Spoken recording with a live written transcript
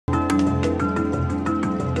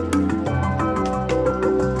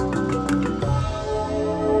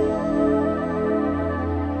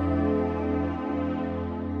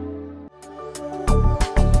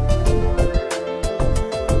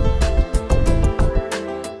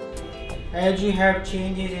As you have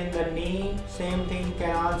changes in the knee, same thing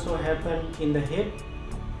can also happen in the hip.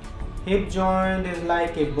 Hip joint is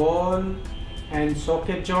like a ball and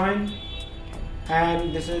socket joint,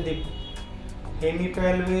 and this is the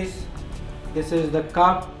hemipelvis, this is the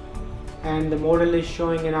cup, and the model is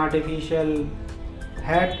showing an artificial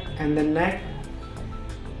head and the neck.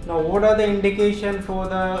 Now what are the indications for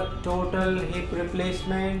the total hip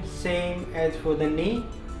replacement? Same as for the knee.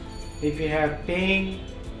 If you have pain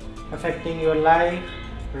affecting your life,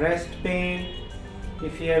 rest pain,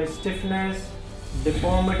 if you have stiffness,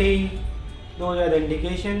 deformity, those are the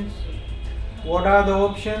indications. What are the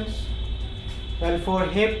options? Well, for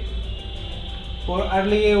hip, for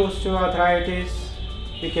early osteoarthritis,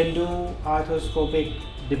 we can do arthroscopic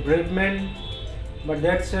debridement, but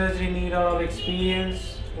that surgery needs a lot of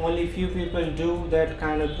experience. Only few people do that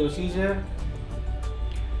kind of procedure.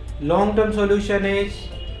 Long-term solution is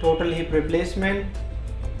total hip replacement,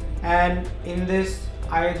 and in this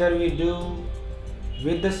either we do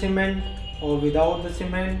with the cement or without the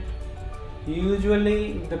cement.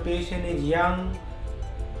 Usually if the patient is young,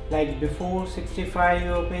 like before 65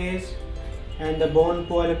 years of age, and the bone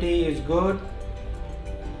quality is good,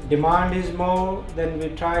 demand is more, then we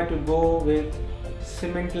try to go with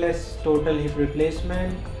cementless total hip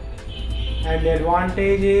replacement. And the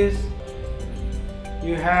advantage is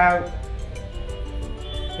you have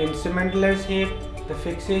in cementless hip, the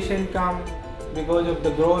fixation comes because of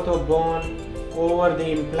the growth of bone over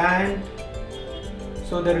the implant.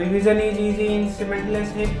 So the revision is easy in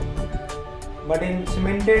cementless hip, but in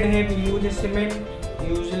cemented hip you use a cement.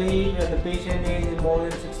 Usually when the patient is more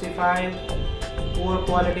than 65, poor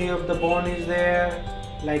quality of the bone is there,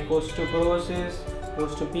 like osteoporosis,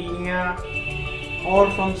 osteopenia, or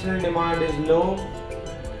functional demand is low.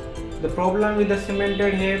 The problem with the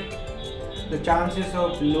cemented hip, the chances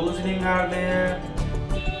of loosening are there.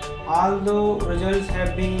 Although results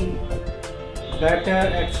have been better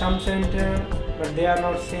at some center, but they are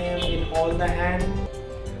not same in all the hand.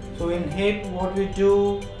 So in hip, what we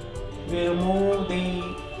do, we remove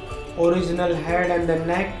the original head and the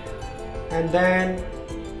neck, and then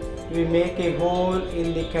we make a hole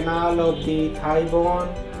in the canal of the thigh bone.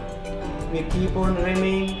 We keep on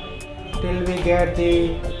rimming till we get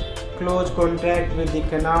the close contact with the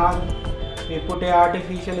canal. We put a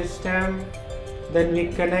artificial stem, then we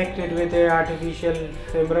connect it with a artificial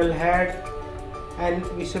femoral head, and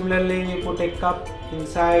we similarly put a cup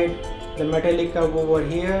inside the metallic cup over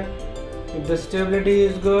here. If the stability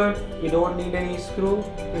is good, we don't need any screw.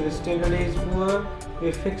 If the stability is poor,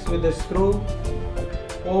 we fix with the screw.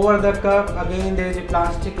 Over the cup again there is a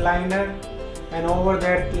plastic liner, and over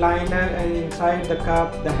that liner and inside the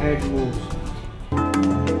cup the head moves.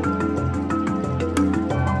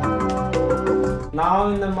 Now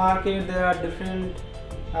in the market there are different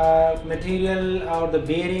material, or the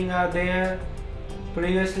bearing are there.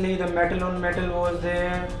 Previously the metal on metal was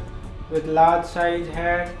there with large size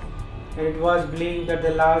head, and it was believed that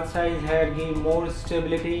the large size head gave more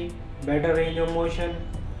stability, better range of motion.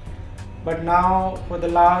 But now for the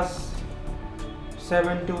last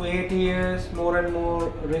 7 to 8 years, more and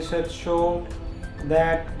more research showed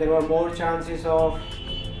that there were more chances of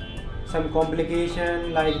some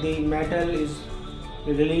complication, like the metal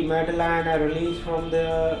ion are released from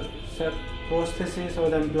the prosthesis or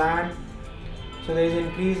the implant. So there is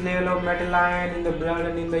increased level of metal ion in the blood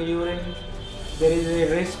and in the urine. There is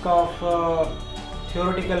a risk of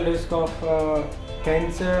theoretical risk of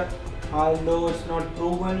cancer, although it's not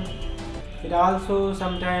proven. It also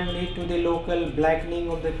sometimes leads to the local blackening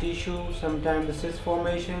of the tissue, sometimes the cyst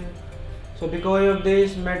formation. So because of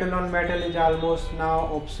this, metal on metal is almost now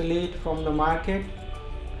obsolete from the market,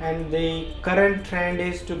 and the current trend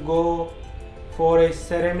is to go for a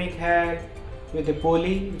ceramic head with a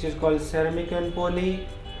poly, which is called ceramic and poly,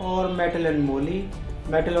 or metal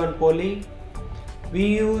on poly. We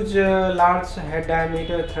use large head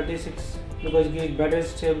diameter 36 because it gives better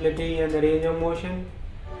stability and the range of motion.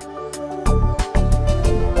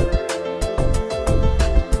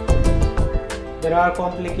 There are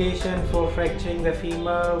complications for fracturing the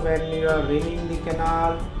femur when you are rimming the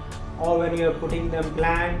canal or when you are putting the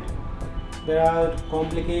implant. There are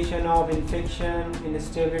complications of infection,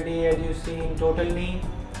 instability, as you see in total knee.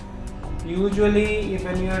 Usually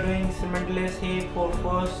when you are doing cementless hip for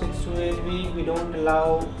first 6 to 8 weeks, we don't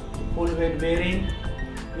allow full weight bearing.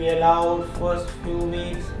 We allow first few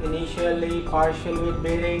weeks initially partial weight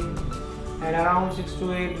bearing, and around 6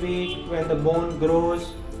 to 8 weeks when the bone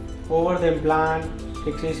grows over the implant,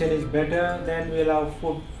 fixation is better, then we allow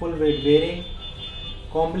full weight bearing.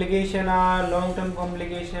 Complications are long-term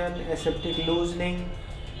complication, aseptic loosening,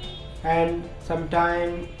 and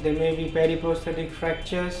sometimes there may be periprosthetic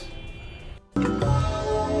fractures.